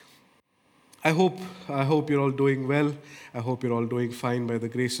I hope I hope you're all doing well. I hope you're all doing fine by the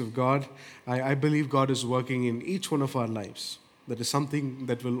grace of God. I believe God is working in each one of our lives. That is something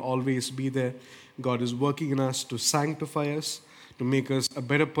that will always be there. God is working in us to sanctify us, to make us a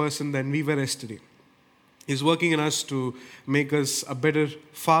better person than we were yesterday. He's working in us to make us a better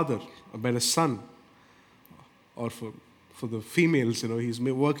father, a better son, or for the females, he's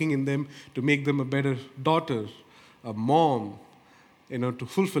working in them to make them a better daughter, a mom, to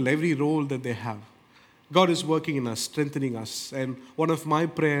fulfill every role that they have. God is working in us, strengthening us. And one of my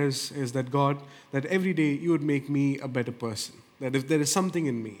prayers is that God, that every day you would make me a better person. That if there is something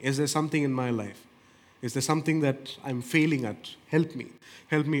in me, is there something in my life? Is there something that I'm failing at? Help me.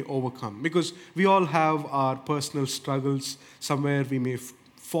 Help me overcome. Because we all have our personal struggles. Somewhere we may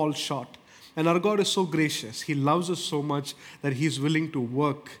fall short. And our God is so gracious. He loves us so much that He's willing to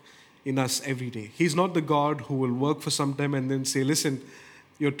work in us every day. He's not the God who will work for some time and then say, listen,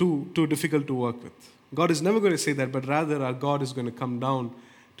 you're too difficult to work with. God is never going to say that, but rather our God is going to come down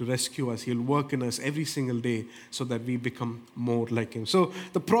to rescue us. He'll work in us every single day so that we become more like Him. So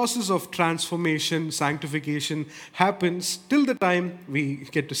the process of transformation, sanctification happens till the time we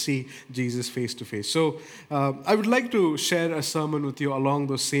get to see Jesus face to face. So I would like to share a sermon with you along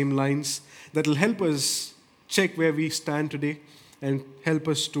those same lines that will help us check where we stand today and help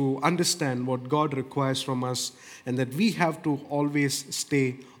us to understand what God requires from us and that we have to always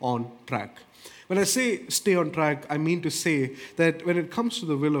stay on track. When I say stay on track, I mean to say that when it comes to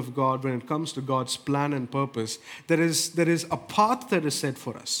the will of God, when it comes to God's plan and purpose, there is a path that is set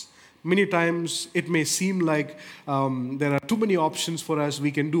for us. Many times it may seem like there are too many options for us.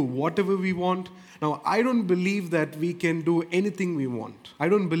 We can do whatever we want. Now, I don't believe that we can do anything we want. I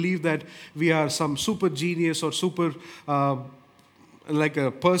don't believe that we are some super genius or super like a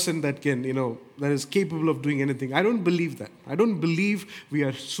person that can, that is capable of doing anything. I don't believe that. I don't believe we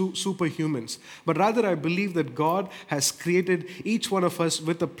are superhumans. But rather, I believe that God has created each one of us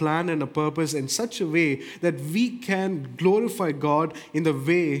with a plan and a purpose in such a way that we can glorify God in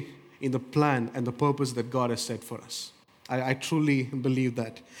the plan and the purpose that God has set for us. I truly believe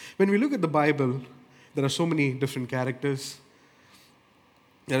that. When we look at the Bible, there are so many different characters.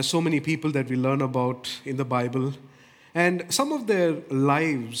 There are so many people that we learn about in the Bible. And some of their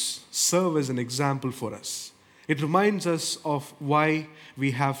lives serve as an example for us. It reminds us of why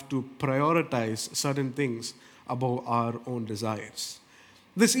we have to prioritize certain things above our own desires.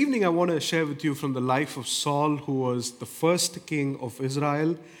 This evening, I want to share with you from the life of Saul, who was the first king of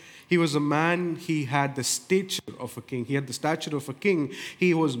Israel. He was a man, he had the stature of a king. He had the stature of a king.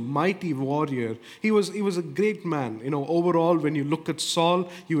 He was mighty warrior. He was a great man. Overall, when you look at Saul,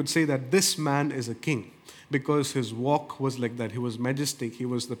 you would say that this man is a king, because his walk was like that. He was majestic. He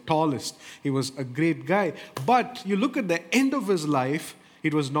was the tallest. He was a great guy. But you look at the end of his life,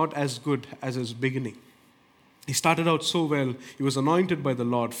 it was not as good as his beginning. He started out so well. He was anointed by the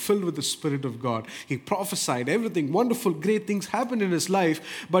Lord, filled with the Spirit of God. He prophesied everything. Wonderful, great things happened in his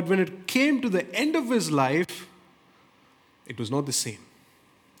life. But when it came to the end of his life, it was not the same.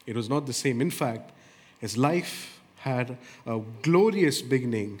 It was not the same. In fact, his life had a glorious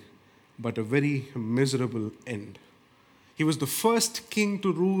beginning, but a very miserable end. He was the first king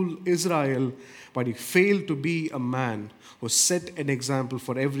to rule Israel, but he failed to be a man who set an example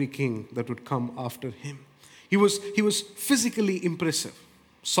for every king that would come after him. He was physically impressive.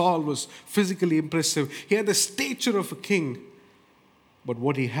 Saul was physically impressive. He had the stature of a king, but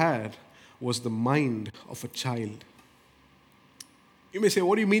what he had was the mind of a child. You may say,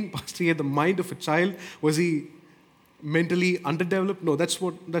 what do you mean, Pastor? He had the mind of a child? Was he mentally underdeveloped? No, that's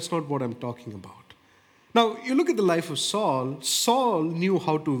not what I'm talking about. Now, you look at the life of Saul. Saul knew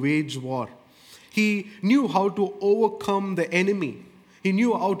how to wage war. He knew how to overcome the enemy. He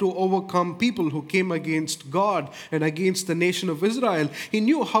knew how to overcome people who came against God and against the nation of Israel. He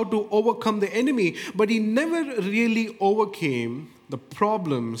knew how to overcome the enemy, but he never really overcame the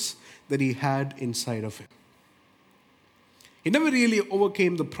problems that he had inside of him. He never really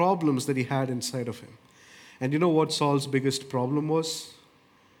overcame the problems that he had inside of him. And you know what Saul's biggest problem was?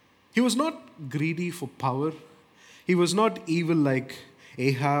 He was not greedy for power. He was not evil like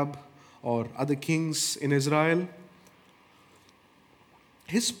Ahab or other kings in Israel.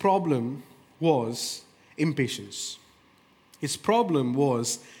 His problem was impatience. His problem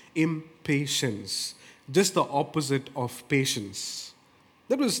was impatience. Just the opposite of patience.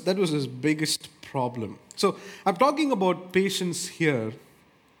 That was his biggest problem. So I'm talking about patience here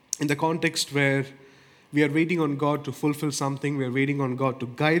in the context where we are waiting on God to fulfill something. We are waiting on God to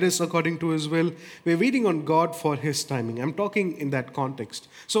guide us according to His will. We are waiting on God for His timing. I'm talking in that context.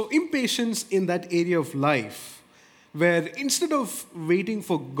 So impatience in that area of life where instead of waiting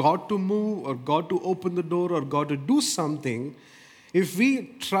for God to move or God to open the door or God to do something, if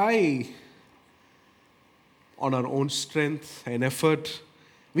we try on our own strength and effort,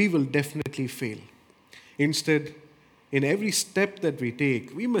 we will definitely fail. Instead, in every step that we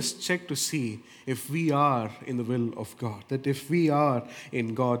take, we must check to see if we are in the will of God, that if we are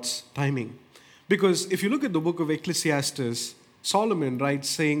in God's timing. Because if you look at the book of Ecclesiastes, Solomon writes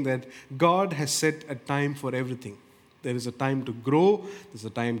saying that God has set a time for everything. There is a time to grow, there's a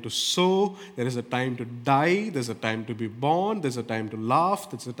time to sow, there is a time to die, there's a time to be born, there's a time to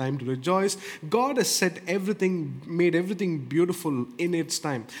laugh, there's a time to rejoice. God has set everything, made everything beautiful in its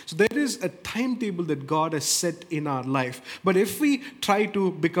time. So there is a timetable that God has set in our life. But if we try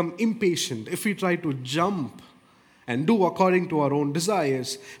to become impatient, if we try to jump and do according to our own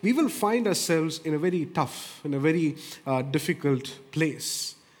desires, we will find ourselves in a very tough, in a very difficult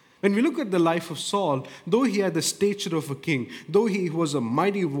place. When we look at the life of Saul, though he had the stature of a king, though he was a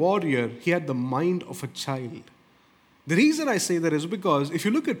mighty warrior, he had the mind of a child. The reason I say that is because if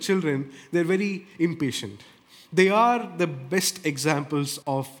you look at children, they're very impatient. They are the best examples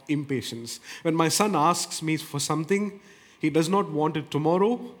of impatience. When my son asks me for something, he does not want it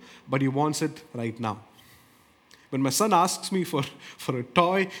tomorrow, but he wants it right now. When my son asks me for a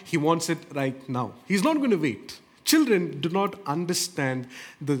toy, he wants it right now. He's not going to wait. Children do not understand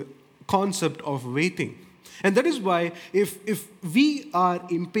the concept of waiting. And that is why if we are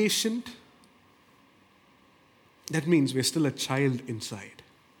impatient, that means we're still a child inside.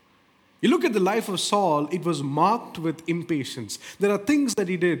 You look at the life of Saul, it was marked with impatience. There are things that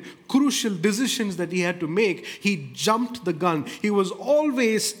he did, crucial decisions that he had to make. He jumped the gun. He was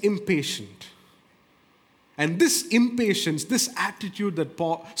always impatient. And this impatience, this attitude that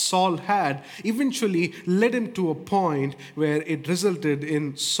Saul had, eventually led him to a point where it resulted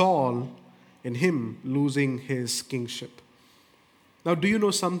in Saul, in him losing his kingship. Now, do you know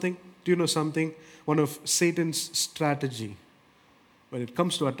something? Do you know something? One of Satan's strategy when it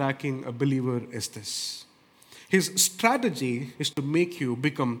comes to attacking a believer is this. His strategy is to make you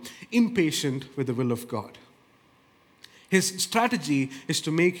become impatient with the will of God. His strategy is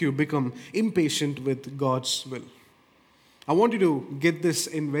to make you become impatient with God's will. I want you to get this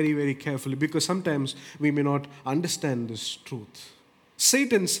in very, very carefully because sometimes we may not understand this truth.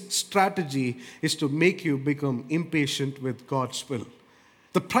 Satan's strategy is to make you become impatient with God's will.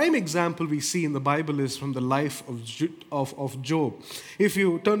 The prime example we see in the Bible is from the life of Job. If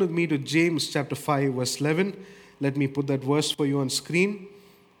you turn with me to James chapter 5, verse 11, let me put that verse for you on screen.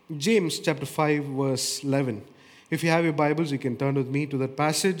 James chapter 5, verse 11. If you have your Bibles, you can turn with me to that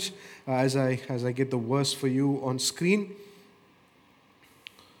passage as I get the verse for you on screen.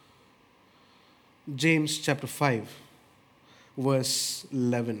 James chapter 5, verse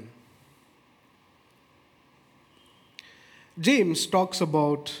 11. James talks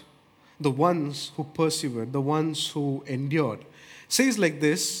about the ones who persevered, the ones who endured. Says like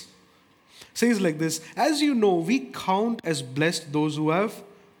this, as you know, we count as blessed those who have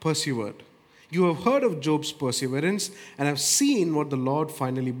persevered. You have heard of Job's perseverance and have seen what the Lord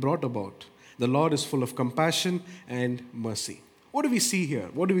finally brought about. The Lord is full of compassion and mercy. What do we see here?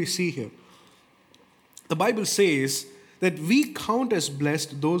 What do we see here? The Bible says that we count as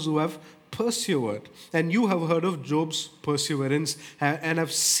blessed those who have persevered. And you have heard of Job's perseverance and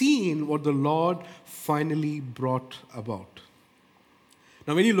have seen what the Lord finally brought about.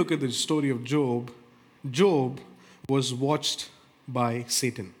 Now, when you look at the story of Job, Job was watched by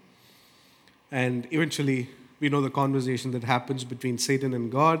Satan. And eventually, we know the conversation that happens between Satan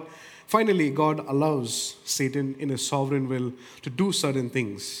and God. Finally, God allows Satan in his sovereign will to do certain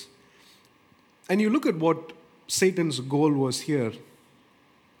things. And you look at what Satan's goal was here,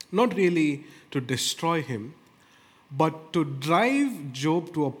 not really to destroy him, but to drive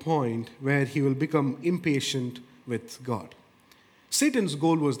Job to a point where he will become impatient with God. Satan's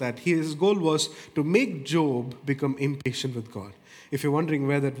goal was that. His goal was to make Job become impatient with God. If you're wondering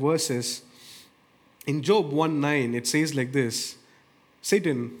where that verse is, in Job 1:9, it says like this,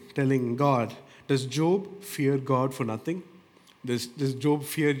 Satan telling God, does Job fear God for nothing? Does Job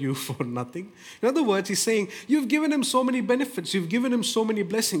fear you for nothing? In other words, he's saying, you've given him so many benefits, you've given him so many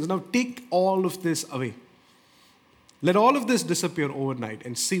blessings. Now take all of this away. Let all of this disappear overnight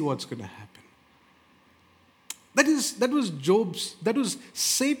and see what's going to happen. That was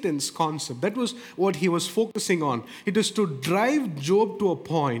Satan's concept. That was what he was focusing on. It is to drive Job to a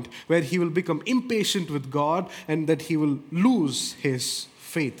point where he will become impatient with God and that he will lose his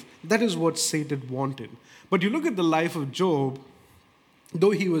faith. That is what Satan wanted. But you look at the life of Job,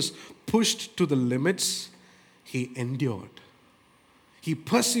 though he was pushed to the limits, he endured. He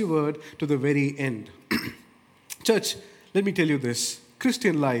persevered to the very end. Church, let me tell you this.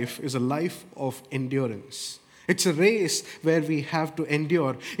 Christian life is a life of endurance. It's a race where we have to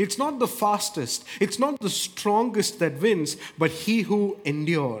endure. It's not the fastest, it's not the strongest that wins, but he who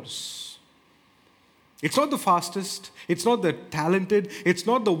endures. It's not the fastest, it's not the talented, it's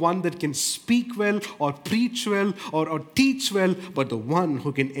not the one that can speak well or preach well or teach well, but the one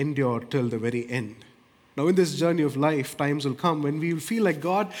who can endure till the very end. Now, in this journey of life, times will come when we will feel like,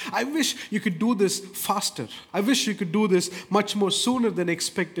 God, I wish you could do this faster. I wish you could do this much more sooner than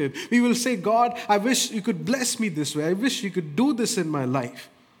expected. We will say, God, I wish you could bless me this way. I wish you could do this in my life.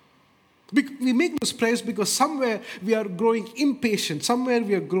 We make those prayers because somewhere we are growing impatient. Somewhere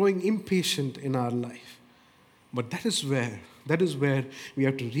we are growing impatient in our life. But that is where we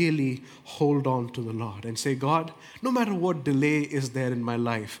have to really hold on to the Lord and say, God, no matter what delay is there in my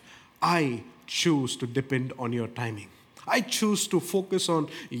life, I choose to depend on your timing. I choose to focus on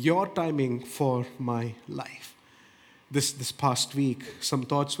your timing for my life. This past week, some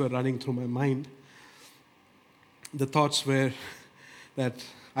thoughts were running through my mind. The thoughts were that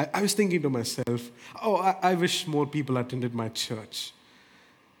I was thinking to myself, I wish more people attended my church.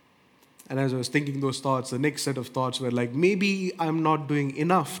 And as I was thinking those thoughts, the next set of thoughts were like, maybe I'm not doing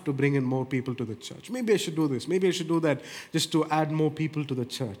enough to bring in more people to the church. Maybe I should do this. Maybe I should do that just to add more people to the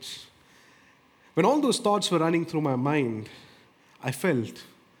church. When all those thoughts were running through my mind, I felt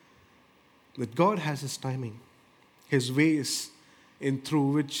that God has His timing, His ways through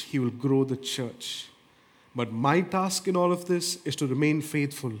which He will grow the church. But my task in all of this is to remain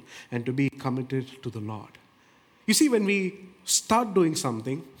faithful and to be committed to the Lord. You see, when we start doing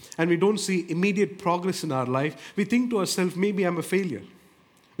something and we don't see immediate progress in our life, we think to ourselves, maybe I'm a failure.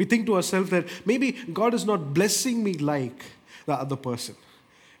 We think to ourselves that maybe God is not blessing me like the other person.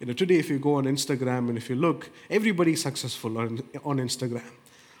 Today if you go on Instagram and if you look, everybody is successful on Instagram.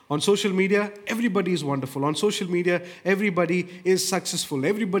 On social media, everybody is wonderful. On social media, everybody is successful.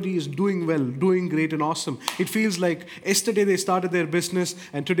 Everybody is doing well, doing great and awesome. It feels like yesterday they started their business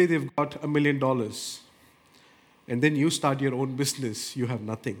and today they've got $1 million. And then you start your own business, you have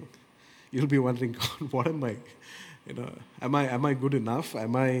nothing. You'll be wondering, God, what am I? Am I good enough?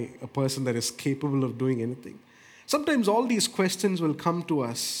 Am I a person that is capable of doing anything? Sometimes all these questions will come to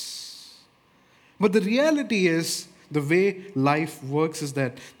us. But the reality is, the way life works is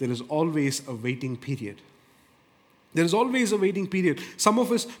that there is always a waiting period. There is always a waiting period. Some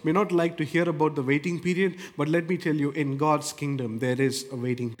of us may not like to hear about the waiting period, but let me tell you, in God's kingdom, there is a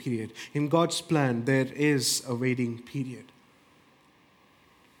waiting period. In God's plan, there is a waiting period.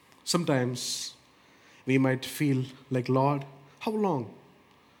 Sometimes we might feel like, Lord, how long?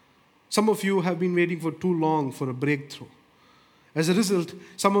 Some of you have been waiting for too long for a breakthrough. As a result,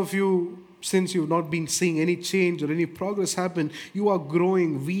 some of you, since you've not been seeing any change or any progress happen, you are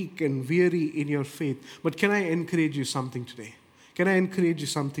growing weak and weary in your faith. But can I encourage you something today? Can I encourage you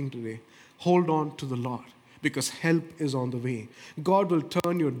something today? Hold on to the Lord, because help is on the way. God will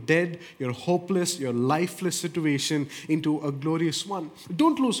turn your dead, your hopeless, your lifeless situation into a glorious one.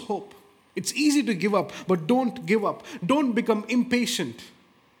 Don't lose hope. It's easy to give up, but don't give up. Don't become impatient.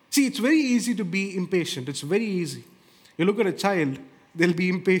 See, it's very easy to be impatient. It's very easy. You look at a child, they'll be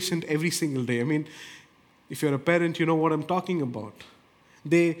impatient every single day. I mean, if you're a parent, you know what I'm talking about.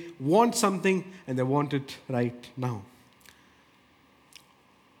 They want something and they want it right now.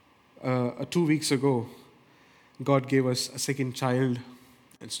 2 weeks ago, God gave us a second child.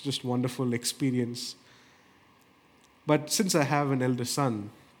 It's just a wonderful experience. But since I have an elder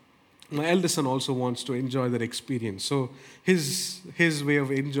son, my eldest son also wants to enjoy that experience. So his way of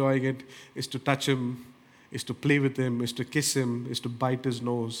enjoying it is to touch him, is to play with him, is to kiss him, is to bite his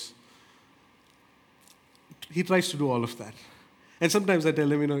nose. He tries to do all of that. And sometimes I tell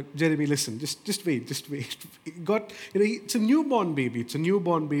him, Jeremy, listen, just wait. It's a newborn baby. It's a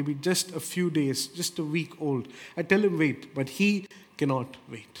newborn baby, just a few days, just a week old. I tell him wait, but he cannot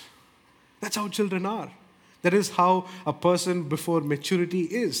wait. That's how children are. That is how a person before maturity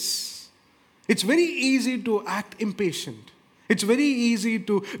is. It's very easy to act impatient. It's very easy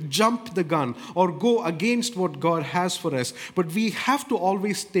to jump the gun or go against what God has for us. But we have to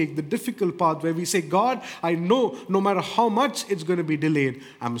always take the difficult path where we say, God, I know no matter how much it's going to be delayed,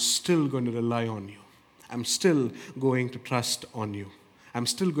 I'm still going to rely on you. I'm still going to trust on you. I'm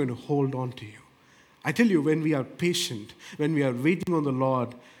still going to hold on to you. I tell you, when we are patient, when we are waiting on the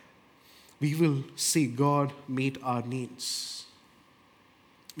Lord, we will see God meet our needs.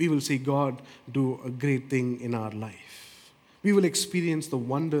 We will see God do a great thing in our life. We will experience the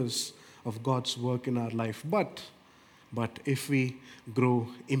wonders of God's work in our life. But if we grow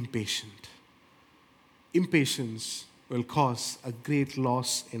impatient, impatience will cause a great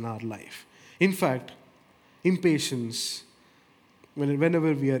loss in our life. In fact, Impatience,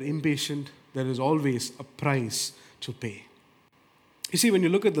 whenever we are impatient, there is always a price to pay. You see, when you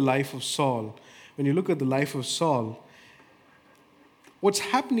look at the life of Saul, what's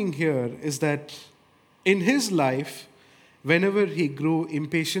happening here is that in his life, whenever he grew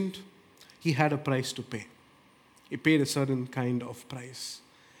impatient, he had a price to pay. He paid a certain kind of price.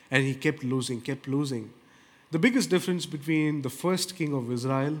 And he kept losing, kept losing. The biggest difference between the first king of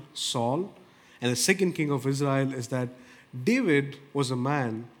Israel, Saul, and the second king of Israel is that David was a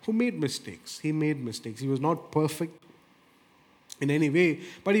man who made mistakes. He made mistakes. He was not perfect in any way,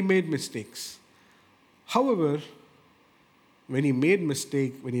 but he made mistakes. However, when he made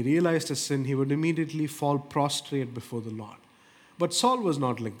mistake, when he realized his sin, he would immediately fall prostrate before the Lord. But Saul was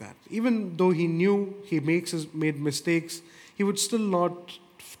not like that. Even though he knew he made mistakes, he would still not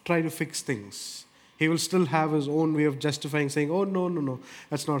try to fix things. He will still have his own way of justifying, saying, oh, no,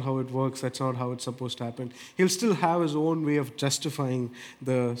 that's not how it works, that's not how it's supposed to happen. He'll still have his own way of justifying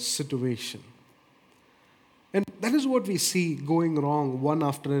the situation. And that is what we see going wrong one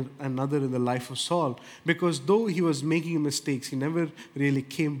after another in the life of Saul. Because though he was making mistakes, he never really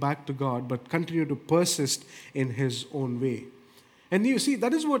came back to God, but continued to persist in his own way. And you see,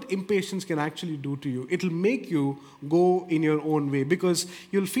 that is what impatience can actually do to you. It'll make you go in your own way because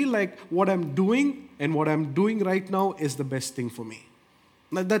you'll feel like what I'm doing and what I'm doing right now is the best thing for me.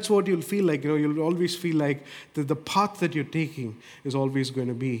 That's what you'll feel like. You'll always feel like the path that you're taking is always going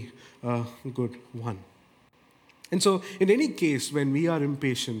to be a good one. And so, in any case, when we are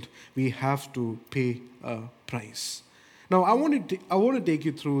impatient, we have to pay a price. Now, I want to take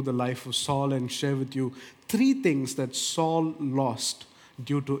you through the life of Saul and share with you 3 things that Saul lost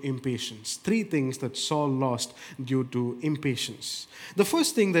due to impatience. 3 things that Saul lost due to impatience. The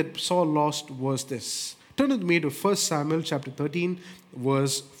first thing that Saul lost was this. Turn with me to 1 Samuel chapter 13,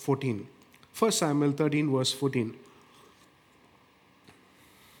 verse 14. 1 Samuel 13, verse 14.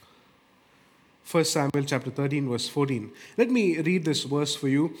 1 Samuel chapter 13, verse 14. Let me read this verse for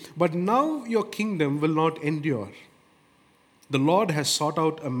you. But now your kingdom will not endure. The Lord has sought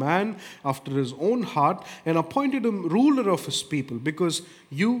out a man after his own heart and appointed him ruler of his people because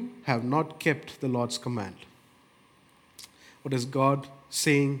you have not kept the Lord's command. What is God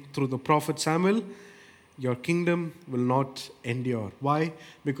saying through the prophet Samuel? Your kingdom will not endure. Why?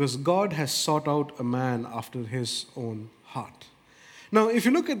 Because God has sought out a man after his own heart. Now, if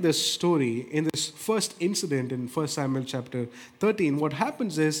you look at this story, in this first incident in 1 Samuel chapter 13, what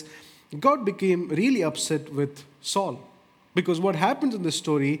happens is God became really upset with Saul. Because what happens in this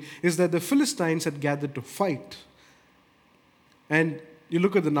story is that the Philistines had gathered to fight. And you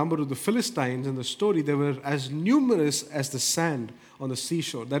look at the number of the Philistines in the story, they were as numerous as the sand on the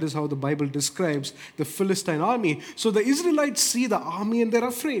seashore. That is how the Bible describes the Philistine army. So the Israelites see the army and they're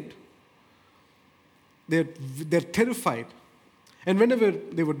afraid. They're terrified. And whenever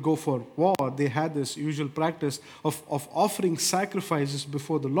they would go for war, they had this usual practice of offering sacrifices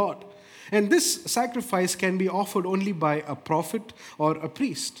before the Lord. And this sacrifice can be offered only by a prophet or a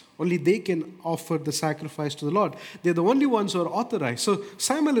priest. Only they can offer the sacrifice to the Lord. They're the only ones who are authorized. So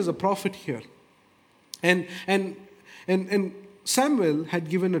Samuel is a prophet here. And Samuel had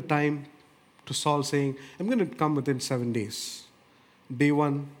given a time to Saul saying, I'm going to come within 7 days. Day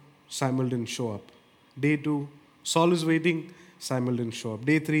 1, Samuel didn't show up. Day 2, Saul is waiting. Samuel didn't show up.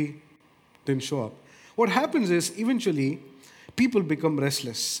 Day 3, didn't show up. What happens is, eventually, people become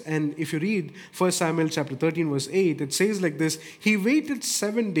restless. And if you read 1 Samuel chapter 13, verse 8, it says like this, He waited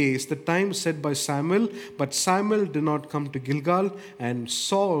 7 days, the time set by Samuel, but Samuel did not come to Gilgal, and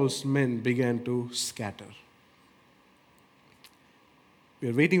Saul's men began to scatter. We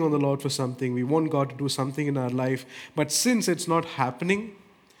are waiting on the Lord for something. We want God to do something in our life. But since it's not happening,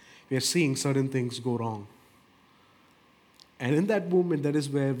 we are seeing certain things go wrong. And in that moment, that is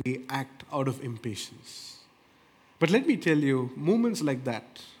where we act out of impatience. But let me tell you, moments like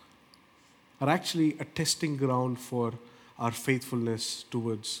that are actually a testing ground for our faithfulness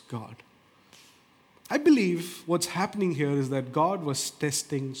towards God. I believe what's happening here is that God was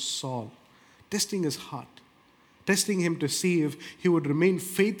testing Saul, testing his heart, testing him to see if he would remain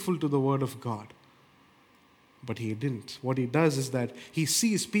faithful to the word of God. But he didn't. What he does is that he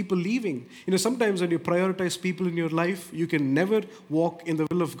sees people leaving. Sometimes when you prioritize people in your life, you can never walk in the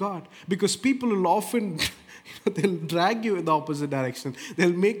will of God. Because people will often, they'll drag you in the opposite direction.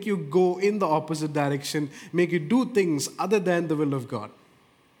 They'll make you go in the opposite direction, make you do things other than the will of God.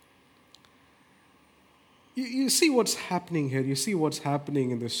 You see what's happening here. You see what's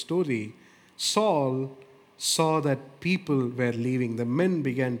happening in this story. Saul saw that people were leaving. The men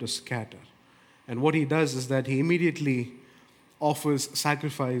began to scatter. And what he does is that he immediately offers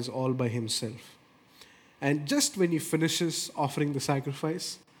sacrifice all by himself. And just when he finishes offering the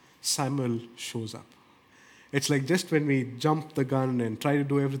sacrifice, Samuel shows up. It's like just when we jump the gun and try to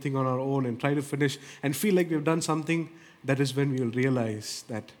do everything on our own and try to finish and feel like we've done something, that is when we will realize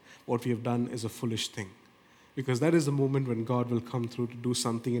that what we have done is a foolish thing. Because that is the moment when God will come through to do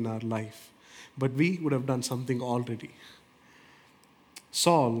something in our life. But we would have done something already.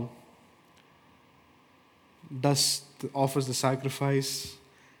 Saul offers the sacrifice,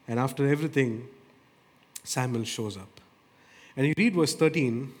 and after everything, Samuel shows up. And you read verse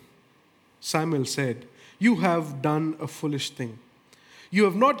 13, Samuel said, "You have done a foolish thing. You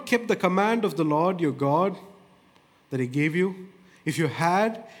have not kept the command of the Lord your God that he gave you. If you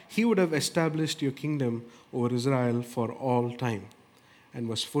had, he would have established your kingdom over Israel for all time." And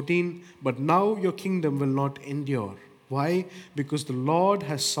verse 14, "But now your kingdom will not endure." Why? Because the Lord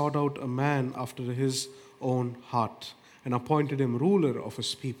has sought out a man after his own heart and appointed him ruler of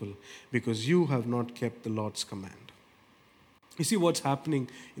his people, because you have not kept the Lord's command. You see what's happening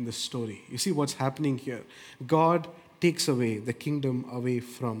in the story. You see what's happening here. God takes away the kingdom away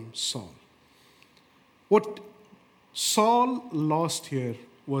from Saul. What Saul lost here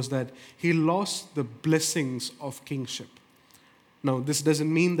was that he lost the blessings of kingship. Now, this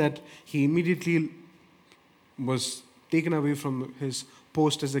doesn't mean that he immediately was taken away from his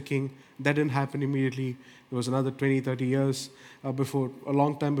post as a king. That didn't happen immediately. There was another 20, 30 years before, a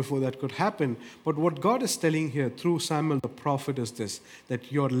long time before that could happen. But what God is telling here through Samuel the prophet is this,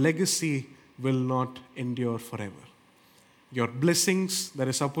 that your legacy will not endure forever. Your blessings that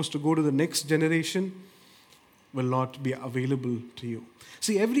are supposed to go to the next generation will not be available to you.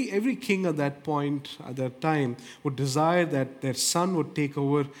 See, every king at that point, at that time, would desire that their son would take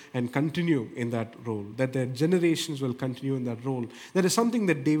over and continue in that role, that their generations will continue in that role. That is something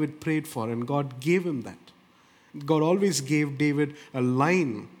that David prayed for, and God gave him that. God always gave David a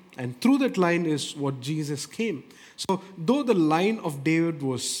line, and through that line is what Jesus came. So, though the line of David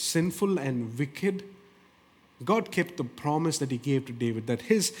was sinful and wicked, God kept the promise that he gave to David, that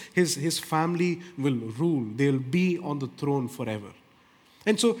his family will rule. They'll be on the throne forever.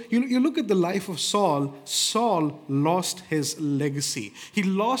 And so you look at the life of Saul. Saul lost his legacy. He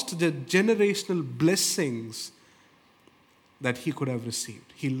lost the generational blessings that he could have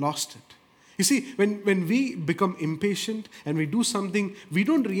received. He lost it. You see, when we become impatient and we do something, we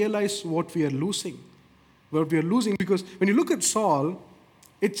don't realize what we are losing. What we are losing, because when you look at Saul,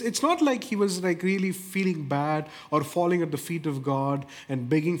 it's not like he was like really feeling bad or falling at the feet of God and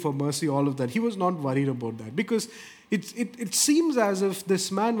begging for mercy, all of that. He was not worried about that, because it seems as if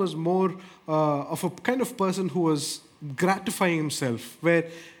this man was more of a kind of person who was gratifying himself, where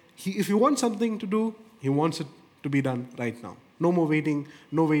if he wants something to do, he wants it to be done right now. No more waiting,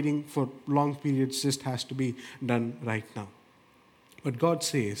 no waiting for long periods, just has to be done right now. But God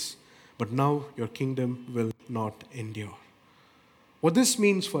says, "But now your kingdom will not endure." What this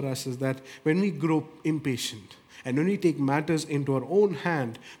means for us is that when we grow impatient and when we take matters into our own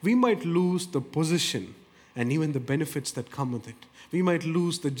hand, we might lose the position and even the benefits that come with it. We might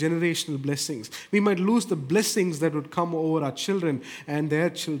lose the generational blessings. We might lose the blessings that would come over our children and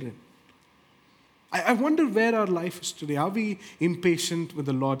their children. I wonder where our life is today. Are we impatient with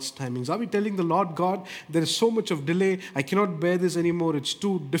the Lord's timings? Are we telling the Lord, "God, there is so much of delay. I cannot bear this anymore. It's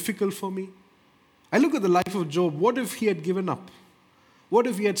too difficult for me"? I look at the life of Job. What if he had given up? What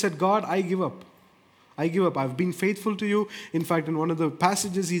if he had said, "God, I give up. I give up. I've been faithful to you." In fact, in one of the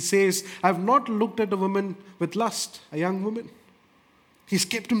passages he says, "I've not looked at a woman with lust," a young woman. He's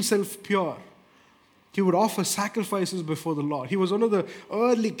kept himself pure. He would offer sacrifices before the Lord. He was one of the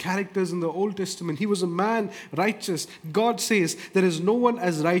early characters in the Old Testament. He was a man righteous. God says there is no one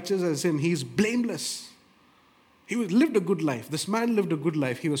as righteous as him. He is blameless. He lived a good life. This man lived a good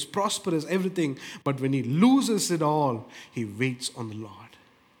life. He was prosperous, everything. But when he loses it all, he waits on the Lord.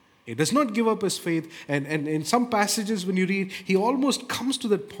 He does not give up his faith. And in some passages when you read, he almost comes to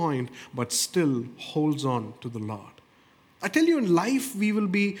that point, but still holds on to the Lord. I tell you, in life, we will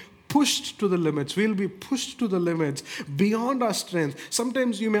be pushed to the limits. We'll be pushed to the limits beyond our strength.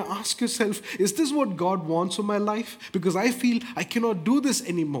 Sometimes you may ask yourself, is this what God wants for my life? Because I feel I cannot do this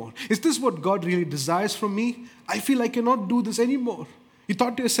anymore. Is this what God really desires from me? I feel I cannot do this anymore. You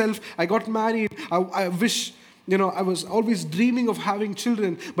thought to yourself, I got married. I wish, I was always dreaming of having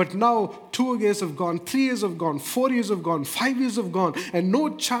children. But now 2 years have gone, 3 years have gone, 4 years have gone, 5 years have gone, and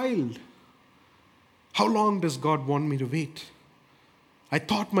no child. How long does God want me to wait? I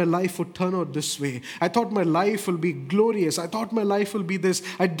thought my life would turn out this way. I thought my life will be glorious. I thought my life will be this.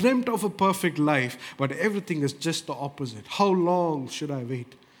 I dreamt of a perfect life, but everything is just the opposite. How long should I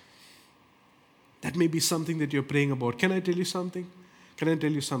wait? That may be something that you're praying about. Can I tell you something? Can I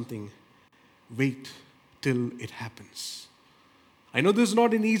tell you something? Wait till it happens. I know this is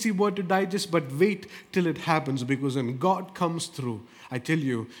not an easy word to digest, but wait till it happens, because when God comes through, I tell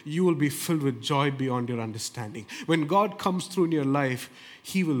you, you will be filled with joy beyond your understanding. When God comes through in your life,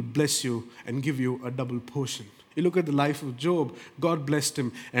 He will bless you and give you a double portion. You look at the life of Job, God blessed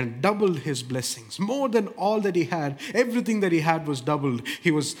him and doubled his blessings. More than all that he had, everything that he had was doubled.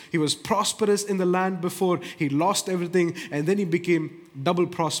 He was prosperous in the land before. He lost everything and then he became double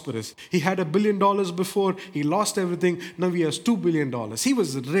prosperous. He had $1 billion before. He lost everything. Now he has $2 billion. He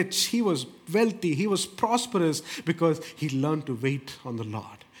was rich. He was wealthy. He was prosperous because he learned to wait on the Lord.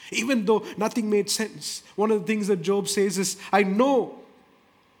 Even though nothing made sense. One of the things that Job says is, I know,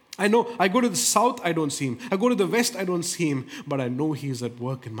 I go to the south, I don't see him. I go to the west, I don't see him. But I know he is at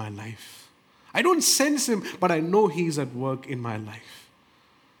work in my life. I don't sense him, but I know he is at work in my life.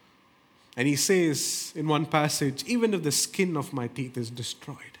 And he says in one passage, even if the skin of my teeth is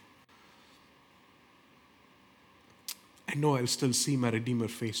destroyed, I know I'll still see my Redeemer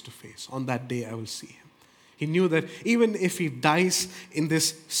face to face. On that day, I will see him. He knew that even if he dies in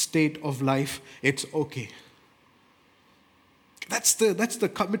this state of life, it's okay. That's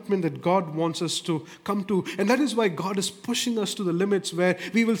the commitment that God wants us to come to. And that is why God is pushing us to the limits where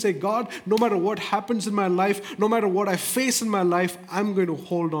we will say, God, no matter what happens in my life, no matter what I face in my life, I'm going to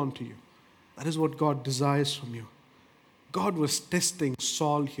hold on to you. That is what God desires from you. God was testing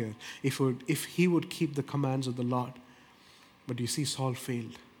Saul here if he would keep the commands of the Lord. But you see, Saul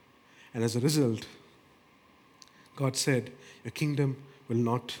failed. And as a result, God said, your kingdom will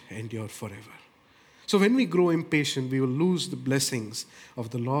not endure forever. So when we grow impatient, we will lose the blessings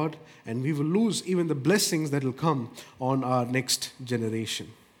of the Lord, and we will lose even the blessings that will come on our next generation.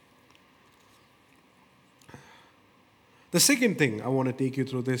 The second thing I want to take you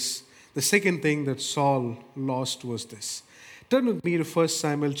through this, the second thing that Saul lost was this. Turn with me to 1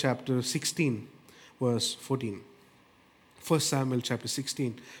 Samuel chapter 16, verse 14. 1 Samuel chapter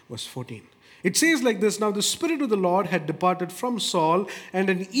 16, verse 14. It says like this, now the Spirit of the Lord had departed from Saul, and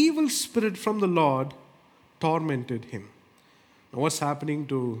an evil spirit from the Lord tormented him. Now what's happening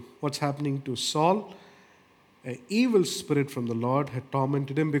to Saul? An evil spirit from the Lord had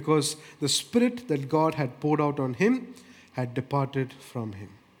tormented him because the Spirit that God had poured out on him had departed from him.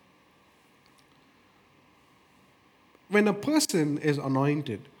 When a person is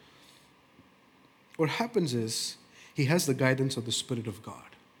anointed, what happens is he has the guidance of the Spirit of God.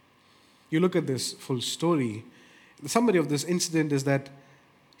 You look at this full story, the summary of this incident is that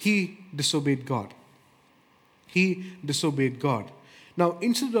he disobeyed God. He disobeyed God. Now,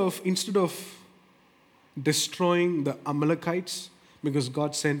 instead of destroying the Amalekites, because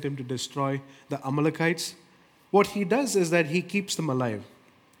God sent him to destroy the Amalekites, what he does is that he keeps them alive.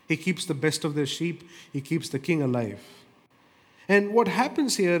 He keeps the best of their sheep. He keeps the king alive. And what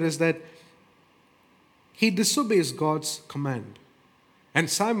happens here is that he disobeys God's command. And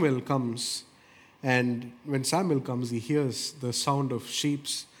Samuel comes, and when Samuel comes, he hears the sound of sheep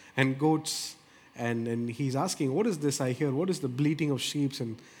and goats, and he's asking, what is this I hear? What is the bleating of sheep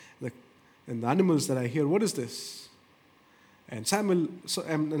and the animals that I hear? What is this? And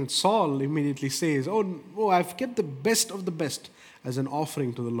Saul immediately says, oh, I've kept the best of the best as an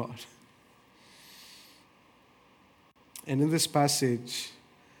offering to the Lord. And in this passage,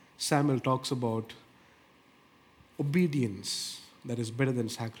 Samuel talks about obedience that is better than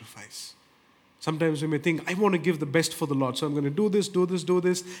sacrifice. Sometimes we may think, I want to give the best for the Lord, so I'm going to do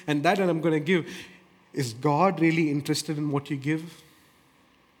this, and that, and I'm going to give. Is God really interested in what you give?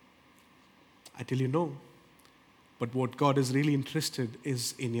 I tell you no. But what God is really interested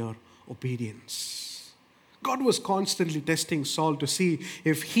is in your obedience. God was constantly testing Saul to see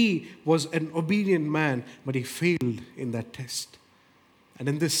if he was an obedient man, but he failed in that test. And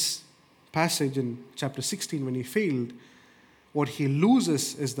in this passage in chapter 16, when he failed, what he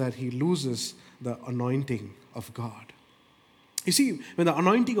loses is that he loses the anointing of God. You see, when the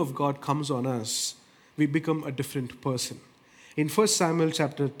anointing of God comes on us, we become a different person. In 1 Samuel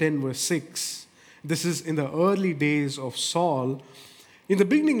chapter 10, verse 6, this is in the early days of Saul. In the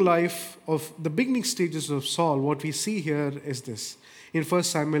beginning stages of Saul, what we see here is this. In 1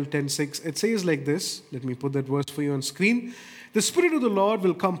 Samuel 10:6, it says like this. Let me put that verse for you on screen. The Spirit of the Lord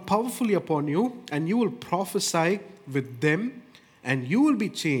will come powerfully upon you, and you will prophesy with them, and you will be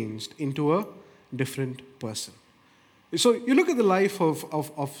changed into a different person. So you look at the life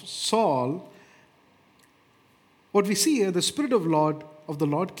of Saul. What we see here, the Spirit of the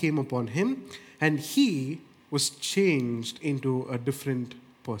Lord came upon him, and he was changed into a different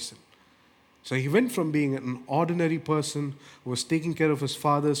person. So he went from being an ordinary person who was taking care of his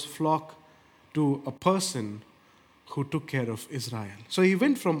father's flock to a person who took care of Israel. So he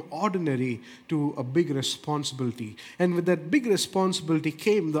went from ordinary to a big responsibility. And with that big responsibility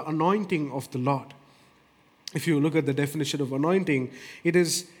came the anointing of the Lord. If you look at the definition of anointing, it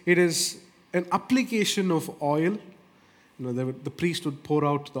is an application of oil. The priest would pour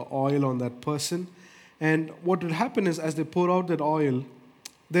out the oil on that person. And what would happen is, as they pour out that oil,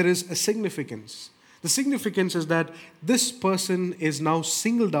 there is a significance. The significance is that this person is now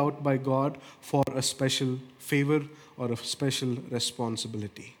singled out by God for a special favor or a special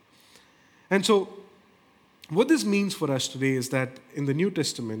responsibility. And so, what this means for us today is that in the New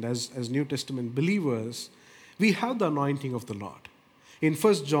Testament, as New Testament believers, we have the anointing of the Lord. In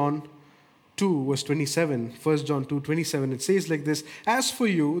 1 John 2, verse 27, 1 John 2, 27, it says like this: "As for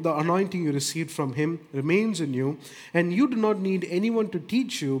you, the anointing you received from him remains in you, and you do not need anyone to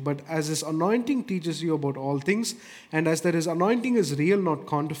teach you, but as his anointing teaches you about all things, and as that his anointing is real, not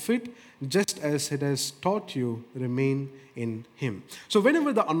counterfeit, just as it has taught you, remain in him." So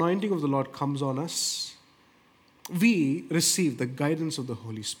whenever the anointing of the Lord comes on us, we receive the guidance of the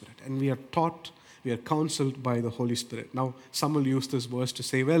Holy Spirit, and we are taught, we are counseled by the Holy Spirit. Now, some will use this verse to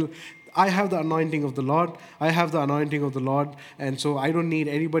say, well, I have the anointing of the Lord, and so I don't need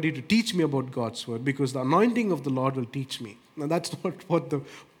anybody to teach me about God's word, because the anointing of the Lord will teach me. Now, that's not what the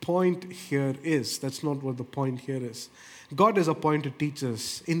point here is. That's not what the point here is. God has appointed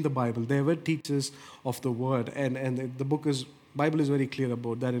teachers in the Bible. They were teachers of the word, and the Bible is very clear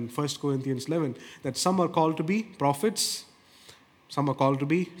about that in 1 Corinthians 11, that some are called to be prophets, some are called to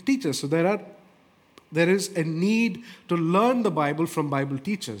be teachers. So there is a need to learn the Bible from Bible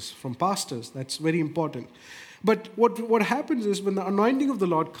teachers, from pastors. That's very important. But what happens is, when the anointing of the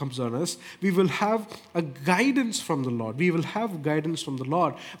Lord comes on us, we will have a guidance from the Lord. We will have guidance from the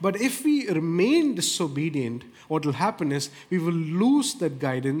Lord. But if we remain disobedient, what will happen is we will lose that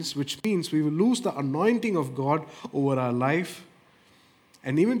guidance, which means we will lose the anointing of God over our life.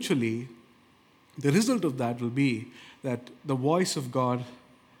 And eventually, the result of that will be that the voice of God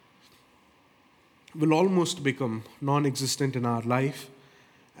will almost become non-existent in our life,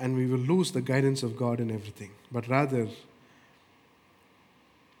 and we will lose the guidance of God in everything. But rather,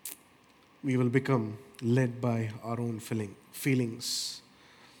 we will become led by our own feelings.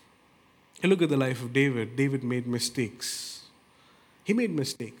 You look at the life of David. David made mistakes. He made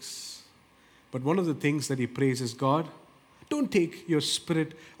mistakes. But one of the things that he prays is, God, don't take your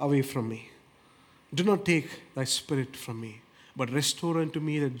spirit away from me. Do not take thy spirit from me, but restore unto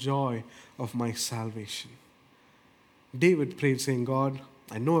me the joy of my salvation. David prayed, saying, God,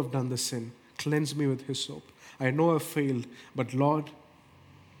 I know I've done this sin. Cleanse me with hyssop. I know I've failed, but Lord,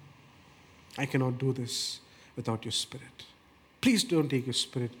 I cannot do this without your spirit. Please don't take your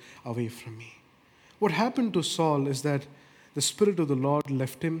spirit away from me. What happened to Saul is that the spirit of the Lord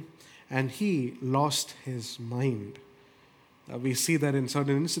left him, and he lost his mind. We see that in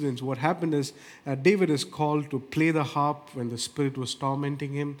certain incidents. What happened is David is called to play the harp when the spirit was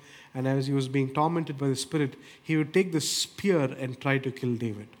tormenting him. And as he was being tormented by the spirit, he would take the spear and try to kill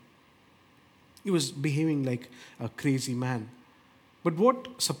David. He was behaving like a crazy man. But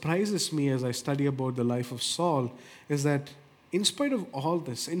what surprises me as I study about the life of Saul is that in spite of all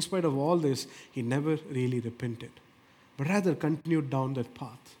this, he never really repented, but rather continued down that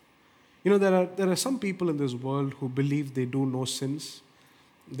path. There are some people in this world who believe they do no sins.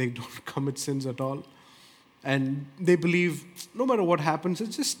 They don't commit sins at all. And they believe no matter what happens,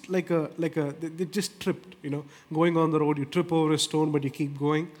 it's just they just tripped, Going on the road, you trip over a stone, but you keep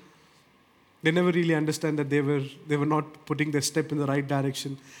going. They never really understand that they were not putting their step in the right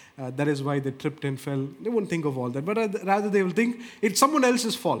direction. That is why they tripped and fell. They won't think of all that, but rather they will think it's someone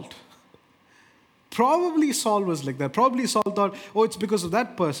else's fault. Probably Saul was like that. Probably Saul thought, it's because of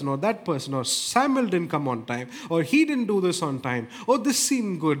that person, or Samuel didn't come on time, or he didn't do this on time, this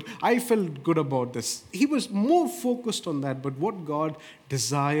seemed good, I felt good about this. He was more focused on that, but what God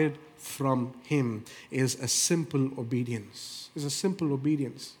desired from him is a simple obedience.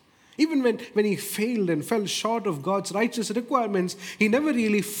 Even when he failed and fell short of God's righteous requirements, he never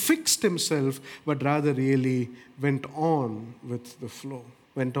really fixed himself, but rather really went on with the flow.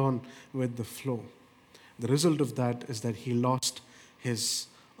 The result of that is that he lost his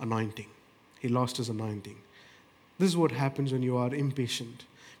anointing. This is what happens when you are impatient.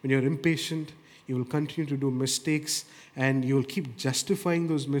 When you're impatient, you will continue to do mistakes, and you will keep justifying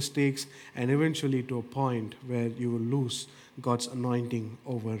those mistakes, and eventually to a point where you will lose God's anointing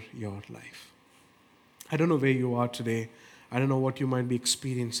over your life. I don't know where you are today. I don't know what you might be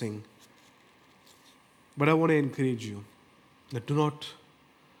experiencing. But I want to encourage you that do not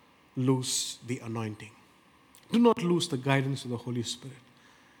lose the anointing. Do not lose the guidance of the Holy Spirit.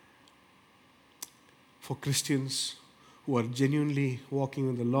 For Christians who are genuinely walking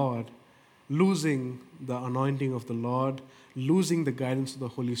with the Lord, losing the anointing of the Lord, losing the guidance of the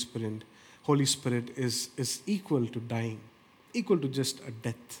Holy Spirit is equal to dying, equal to just a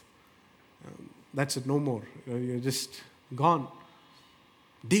death. That's it, no more. You're just gone.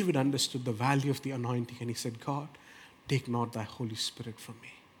 David understood the value of the anointing and he said, God, take not thy Holy Spirit from me.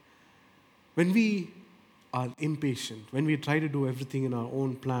 When we are impatient, when we try to do everything in our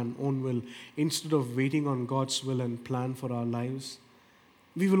own plan, own will, instead of waiting on God's will and plan for our lives,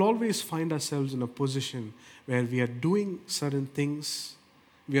 we will always find ourselves in a position where we are doing certain things,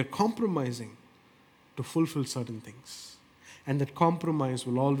 we are compromising to fulfill certain things. And that compromise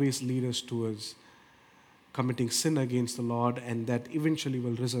will always lead us towards committing sin against the Lord, and that eventually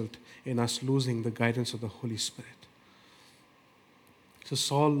will result in us losing the guidance of the Holy Spirit. So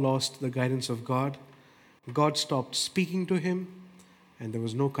Saul lost the guidance of God. God stopped speaking to him, and there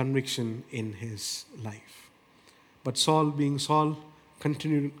was no conviction in his life. But Saul, being Saul,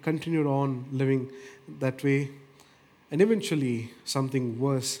 continued on living that way, and eventually something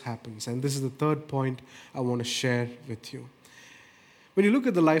worse happens. And this is the third point I want to share with you. When you look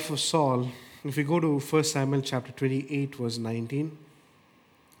at the life of Saul, if we go to 1 Samuel chapter 28, verse 19,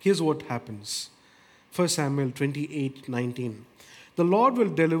 here's what happens. 1 Samuel 28:19. The Lord will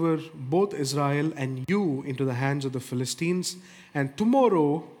deliver both Israel and you into the hands of the Philistines, and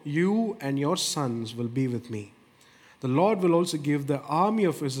tomorrow you and your sons will be with me. The Lord will also give the army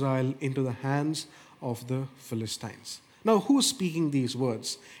of Israel into the hands of the Philistines. Now, who's speaking these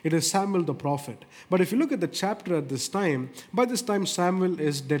words? It is Samuel the prophet. But if you look at the chapter at this time, by this time Samuel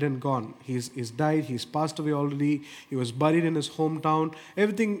is dead and gone. He's died, he's passed away already, he was buried in his hometown.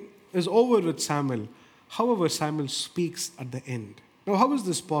 Everything is over with Samuel. However, Samuel speaks at the end. Now, how is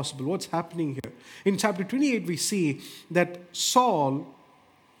this possible? What's happening here? In chapter 28, we see that Saul,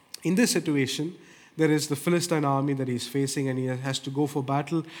 in this situation, there is the Philistine army that he's facing and he has to go for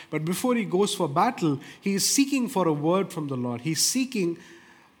battle. But before he goes for battle, he is seeking for a word from the Lord. He's seeking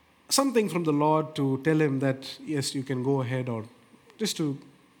something from the Lord to tell him that, yes, you can go ahead, or just to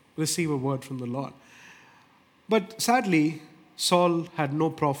receive a word from the Lord. But sadly, Saul had no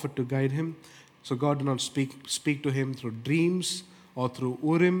prophet to guide him. So God did not speak to him through dreams or through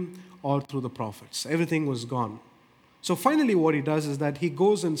Urim or through the prophets. Everything was gone. So finally what he does is that he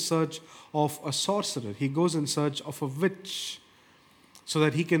goes in search of a sorcerer. He goes in search of a witch so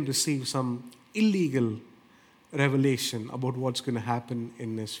that he can receive some illegal revelation about what's going to happen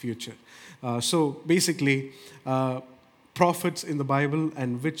in his future. So basically, prophets in the Bible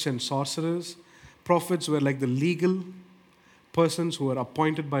and witch and sorcerers. Prophets were like the legal persons who were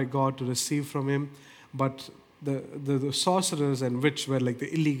appointed by God to receive from him, but the sorcerers and witch were like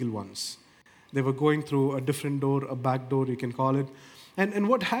the illegal ones. They were going through a different door, a back door, you can call it. And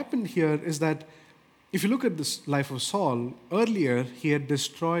what happened here is that if you look at this life of Saul, earlier he had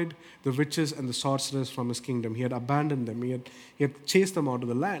destroyed the witches and the sorcerers from his kingdom. He had abandoned them. He had chased them out of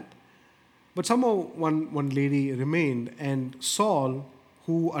the land. But somehow one lady remained, and Saul,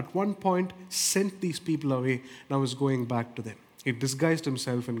 who at one point sent these people away, now is going back to them. He disguised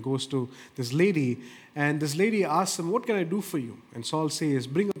himself and goes to this lady, and this lady asks him, "What can I do for you?" And Saul says,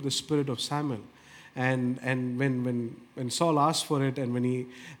 "Bring up the spirit of Samuel." And when Saul asked for it, and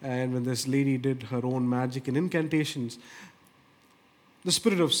when this lady did her own magic and incantations, the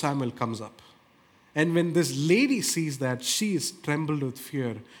spirit of Samuel comes up. And when this lady sees that, she is trembled with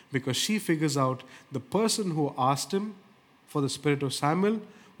fear, because she figures out the person who asked him for the spirit of Samuel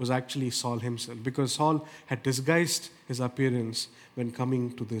was actually Saul himself, because Saul had disguised his appearance when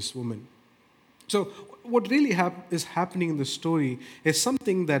coming to this woman. So what really is happening in this story is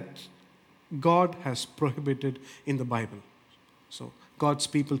something that God has prohibited in the Bible. So God's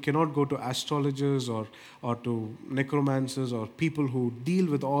people cannot go to astrologers or to necromancers or people who deal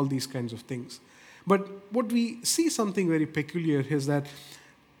with all these kinds of things. But what we see something very peculiar is that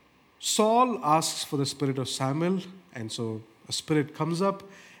Saul asks for the spirit of Samuel, and so a spirit comes up,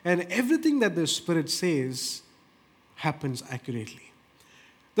 and everything that the spirit says happens accurately.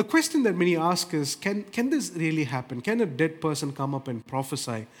 The question that many ask is, can this really happen? Can a dead person come up and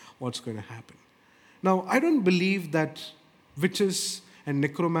prophesy what's going to happen? Now, I don't believe that witches and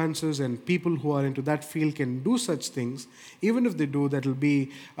necromancers and people who are into that field can do such things. Even if they do, that will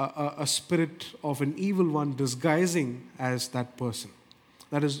be a spirit of an evil one disguising as that person.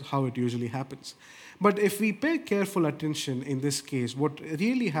 That is how it usually happens. But if we pay careful attention in this case, what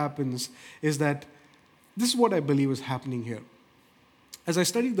really happens is that this is what I believe is happening here. As I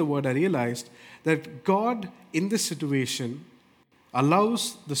studied the word, I realized that God, in this situation,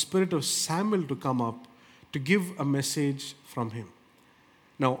 allows the spirit of Samuel to come up to give a message from him.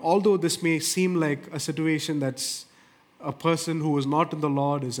 Now, although this may seem like a situation that's a person who is not in the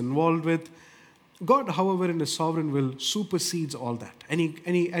Lord is involved with. God, however, in His sovereign will, supersedes all that. And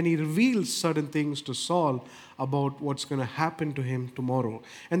he reveals certain things to Saul about what's going to happen to him tomorrow.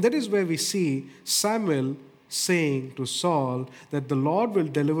 And that is where we see Samuel saying to Saul that the Lord will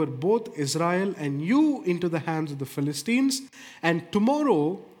deliver both Israel and you into the hands of the Philistines, and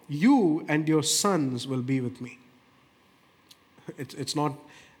tomorrow you and your sons will be with me. It's not,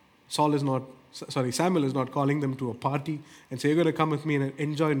 Samuel is not calling them to a party and say, you're going to come with me and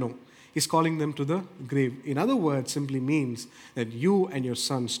enjoy. No. He's calling them to the grave. In other words, simply means that you and your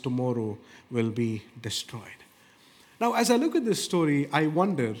sons tomorrow will be destroyed. Now, as I look at this story, I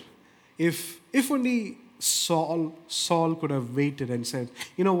wonder if only Saul could have waited and said,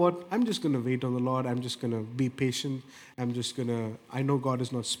 you know what, I'm just going to wait on the Lord. I'm just going to be patient. I know God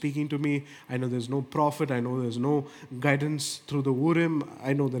is not speaking to me. I know there's no prophet. I know there's no guidance through the Urim.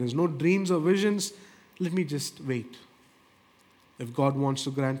 I know there is no dreams or visions. Let me just wait. If God wants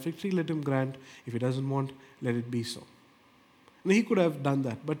to grant victory, let Him grant. If He doesn't want, let it be so. And he could have done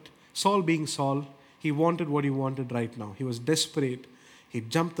that. But Saul being Saul, he wanted what he wanted right now. He was desperate. He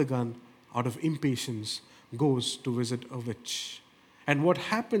jumped the gun out of impatience, goes to visit a witch. And what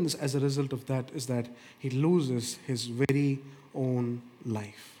happens as a result of that is that he loses his very own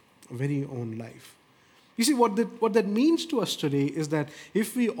life. Very own life. You see, what that means to us today is that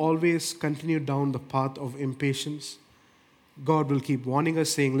if we always continue down the path of impatience, God will keep warning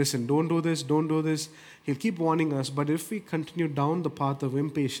us, saying, listen, don't do this, don't do this. He'll keep warning us. But if we continue down the path of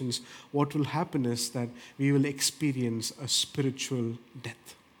impatience, what will happen is that we will experience a spiritual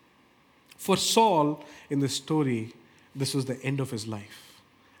death. For Saul, in the story, this was the end of his life.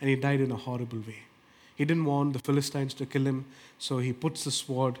 And he died in a horrible way. He didn't want the Philistines to kill him, so he puts the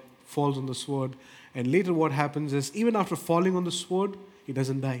sword, falls on the sword. And later what happens is, even after falling on the sword, he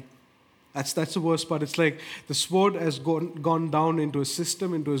doesn't die. That's the worst part. It's like the sword has gone down into his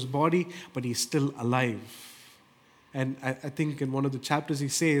system, into his body, but he's still alive. And I think in one of the chapters he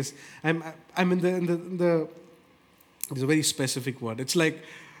says, I'm in the there's a very specific word. It's like,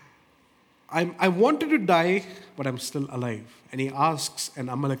 I wanted to die, but I'm still alive. And he asks an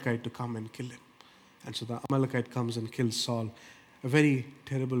Amalekite to come and kill him. And so the Amalekite comes and kills Saul. A very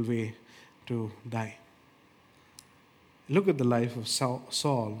terrible way to die. Look at the life of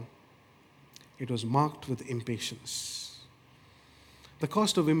Saul. It was marked with impatience. The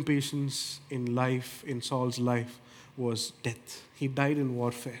cost of impatience in Saul's life, was death. He died in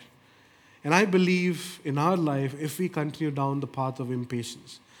warfare. And I believe in our life, if we continue down the path of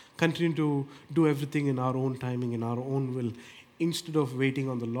impatience, continue to do everything in our own timing, in our own will, instead of waiting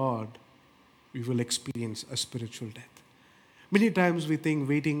on the Lord, we will experience a spiritual death. Many times we think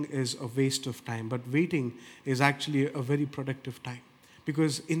waiting is a waste of time, but waiting is actually a very productive time.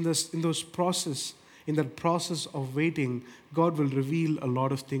 Because in that process of waiting, God will reveal a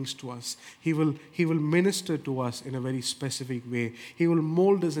lot of things to us. He will minister to us in a very specific way. He will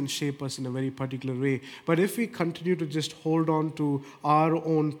mold us and shape us in a very particular way. But if we continue to just hold on to our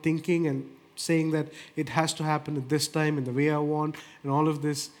own thinking and saying that it has to happen at this time in the way I want and all of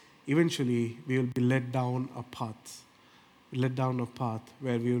this, eventually we will be led down a path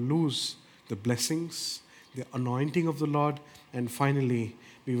where we will lose the blessings, the anointing of the Lord, and finally,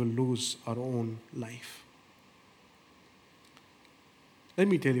 we will lose our own life. Let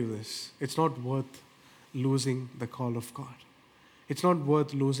me tell you this. It's not worth losing the call of God. It's not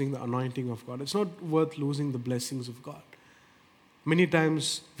worth losing the anointing of God. It's not worth losing the blessings of God. Many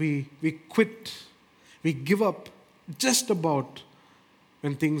times we quit. We give up just about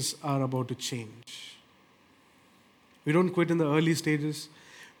when things are about to change. We don't quit in the early stages.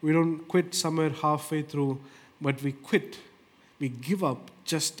 We don't quit somewhere halfway through, but we quit. We give up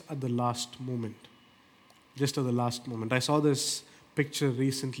just at the last moment. Just at the last moment. I saw this picture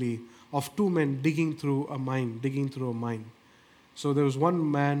recently of two men digging through a mine. So there was one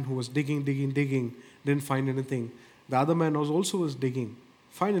man who was digging, didn't find anything. The other man was digging.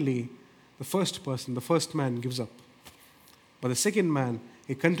 Finally, the first man gives up. But the second man,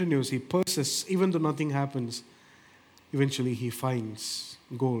 he continues, he persists, even though nothing happens. Eventually he finds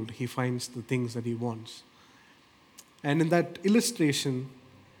gold. He finds the things that he wants. And in that illustration,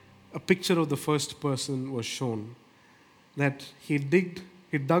 a picture of the first person was shown. That he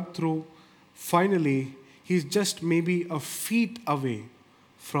dug through, finally, he's just maybe a feet away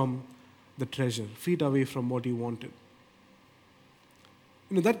from the treasure, feet away from what he wanted.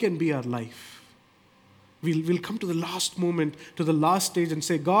 That can be our life. We'll come to the last moment, to the last stage and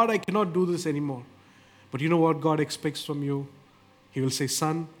say, God, I cannot do this anymore. But you know what God expects from you? He will say,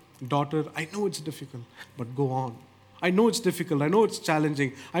 son, daughter, I know it's difficult, but go on. I know it's difficult. I know it's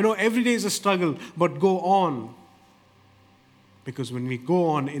challenging. I know every day is a struggle, but go on. Because when we go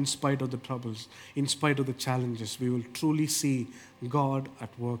on in spite of the troubles, in spite of the challenges, we will truly see God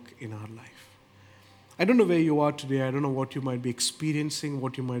at work in our life. I don't know where you are today. I don't know what you might be experiencing,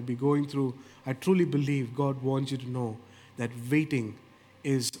 what you might be going through. I truly believe God wants you to know that waiting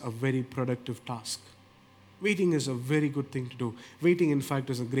is a very productive task. Waiting is a very good thing to do. Waiting, in fact,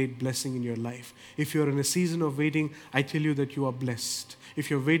 is a great blessing in your life. If you're in a season of waiting, I tell you that you are blessed.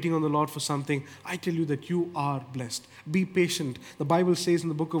 If you're waiting on the Lord for something, I tell you that you are blessed. Be patient. The Bible says in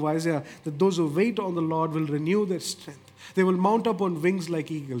the book of Isaiah that those who wait on the Lord will renew their strength. They will mount up on wings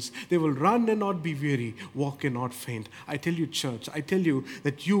like eagles. They will run and not be weary, walk and not faint. I tell you, church, I tell you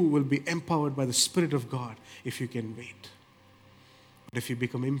that you will be empowered by the Spirit of God if you can wait. But if you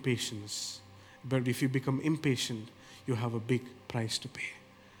become impatient, you have a big price to pay.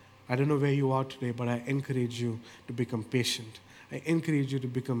 I don't know where you are today, but I encourage you to become patient. I encourage you to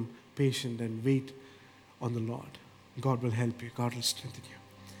become patient and wait on the Lord. God will help you. God will strengthen you.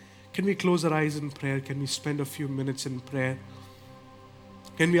 Can we close our eyes in prayer? Can we spend a few minutes in prayer?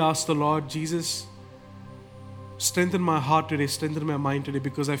 Can we ask the Lord, Jesus, strengthen my heart today, strengthen my mind today,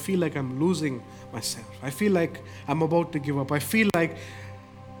 because I feel like I'm losing myself. I feel like I'm about to give up. I feel like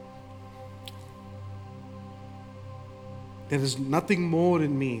there is nothing more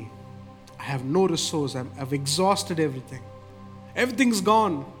in me. I have no resource. I've exhausted everything. Everything's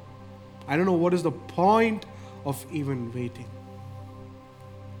gone. I don't know what is the point of even waiting.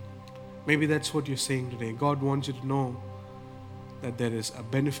 Maybe that's what you're saying today. God wants you to know that there is a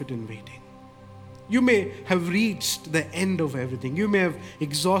benefit in waiting. You may have reached the end of everything. You may have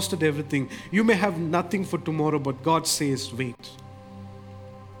exhausted everything. You may have nothing for tomorrow, but God says, wait.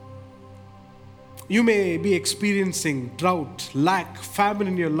 You may be experiencing drought, lack, famine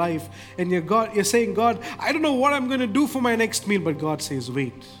in your life, and you're saying, God, I don't know what I'm going to do for my next meal, but God says,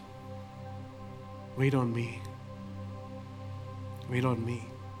 wait. Wait on me. Wait on me.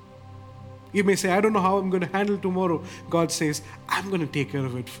 You may say, I don't know how I'm going to handle tomorrow. God says, I'm going to take care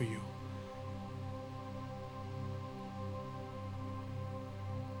of it for you.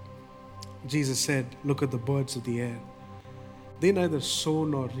 Jesus said, look at the birds of the air. They neither sow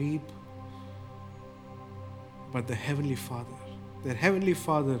nor reap, but the Heavenly Father, their Heavenly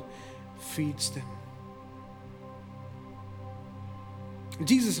Father feeds them.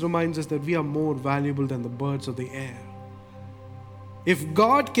 Jesus reminds us that we are more valuable than the birds of the air. If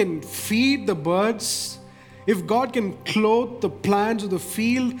God can feed the birds, if God can clothe the plants of the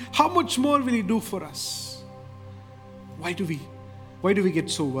field, how much more will He do for us? Why do we get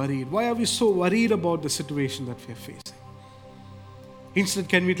so worried? Why are we so worried about the situation that we are facing? Instead,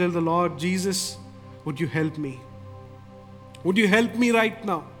 can we tell the Lord, Jesus, would you help me? Would you help me right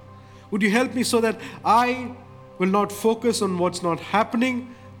now? Would you help me so that I will not focus on what's not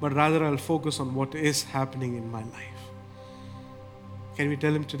happening, but rather I'll focus on what is happening in my life? Can we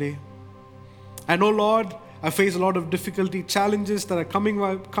tell Him today? I know, Lord, I face a lot of difficulty, challenges that are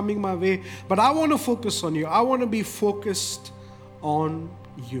coming my way, but I want to focus on you. I want to be focused on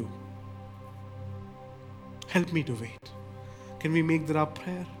you. Help me to wait. Can we make that our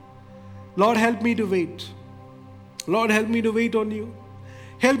prayer? Lord, help me to wait. Lord, help me to wait on you.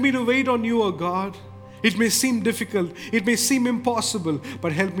 Help me to wait on you, O God. It may seem difficult. It may seem impossible,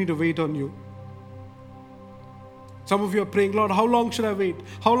 but help me to wait on you. Some of you are praying, Lord, how long should I wait?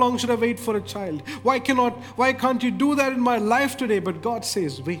 How long should I wait for a child? Why can't you do that in my life today? But God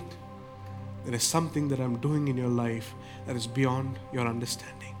says, wait. There is something that I'm doing in your life that is beyond your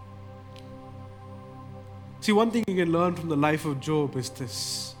understanding. See, one thing you can learn from the life of Job is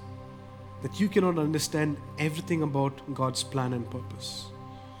this, that you cannot understand everything about God's plan and purpose.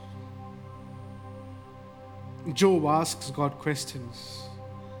 Job asks God questions,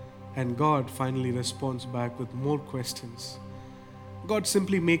 and God finally responds back with more questions. God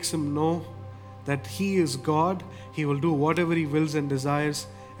simply makes him know that He is God. He will do whatever He wills and desires,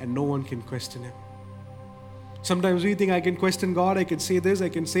 and no one can question Him. Sometimes we think, I can question God, I can say this, I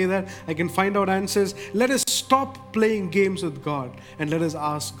can say that, I can find out answers. Let us stop playing games with God and let us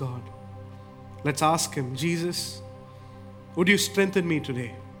ask God. Let's ask Him, Jesus, would you strengthen me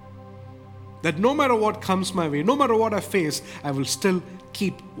today? That no matter what comes my way, no matter what I face, I will still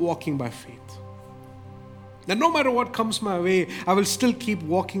keep walking by faith. That no matter what comes my way, I will still keep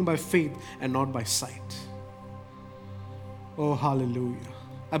walking by faith and not by sight. Oh, hallelujah.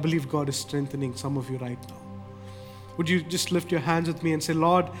 I believe God is strengthening some of you right now. Would you just lift your hands with me and say,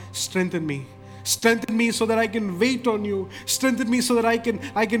 Lord, strengthen me. Strengthen me so that I can wait on you. Strengthen me so that I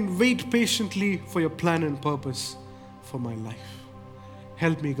can wait patiently for your plan and purpose for my life.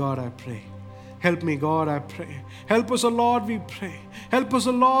 Help me, God, I pray. Help me, God, I pray. Help us, O Lord, we pray. Help us,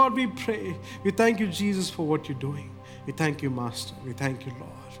 O Lord, we pray. We thank you, Jesus, for what you're doing. We thank you, Master. We thank you, Lord.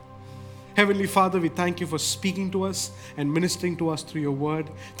 Heavenly Father, we thank you for speaking to us and ministering to us through your word.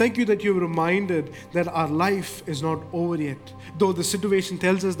 Thank you that you have reminded that our life is not over yet. Though the situation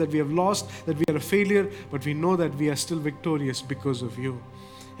tells us that we have lost, that we are a failure, but we know that we are still victorious because of you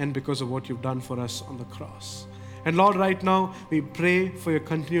and because of what you've done for us on the cross. And Lord, right now, we pray for your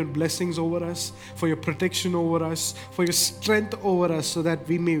continued blessings over us, for your protection over us, for your strength over us, so that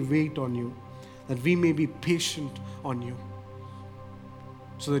we may wait on you, that we may be patient on you,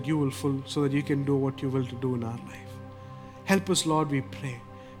 so that you can do what you will to do in our life. Help us, Lord, we pray.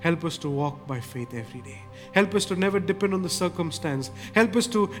 Help us to walk by faith every day. Help us to never depend on the circumstance. Help us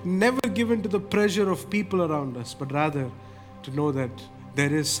to never give in to the pressure of people around us, but rather to know that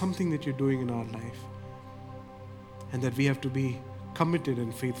there is something that you're doing in our life, and that we have to be committed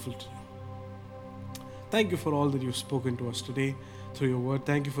and faithful to you. Thank you for all that you've spoken to us today through your word.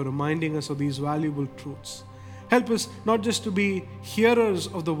 Thank you for reminding us of these valuable truths. Help us not just to be hearers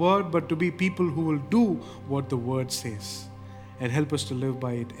of the word, but to be people who will do what the word says. And help us to live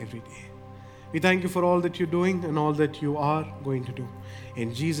by it every day. We thank you for all that you're doing and all that you are going to do.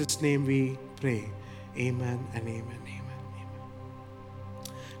 In Jesus' name we pray. Amen and amen. Amen.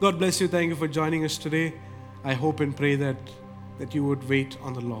 God bless you. Thank you for joining us today. I hope and pray that you would wait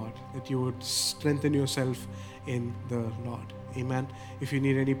on the Lord, that you would strengthen yourself in the Lord. Amen. If you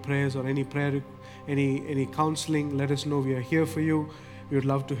need any prayers or any prayer, any counseling, let us know. We are here for you. We would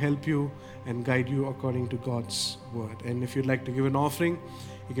love to help you and guide you according to God's word. And if you'd like to give an offering,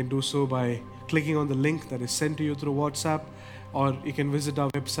 you can do so by clicking on the link that is sent to you through WhatsApp, or you can visit our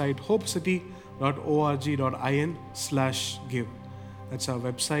website, hopecity.org.in/give. That's our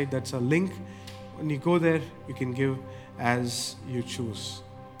website. That's our link. When you go there, you can give as you choose.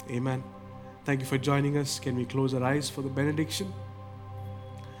 Amen. Thank you for joining us. Can we close our eyes for the benediction?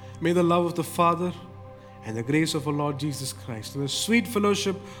 May the love of the Father and the grace of our Lord Jesus Christ and the sweet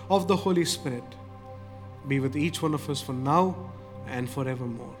fellowship of the Holy Spirit be with each one of us for now and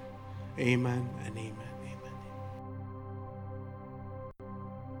forevermore. Amen and amen.